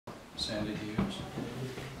Sandy to use.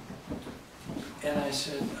 And I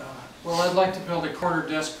said, well, I'd like to build a corner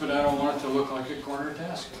desk, but I don't want it to look like a corner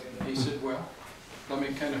desk. He said, well, let me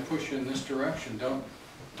kind of push you in this direction. Don't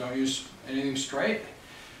use anything straight.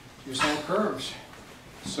 Use some curves.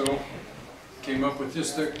 So came up with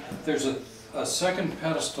this. There's a second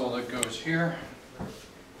pedestal that goes here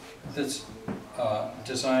that's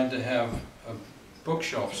designed to have a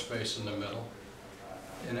bookshelf space in the middle,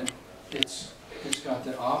 and it's got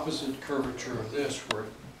the opposite curvature of this, where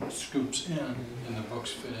it scoops in and the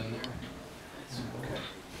books fit in there.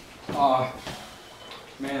 Okay.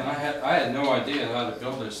 Man, I had no idea how to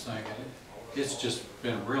build this thing. It's just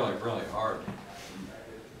been really, really hard.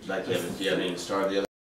 Do you have any star the other?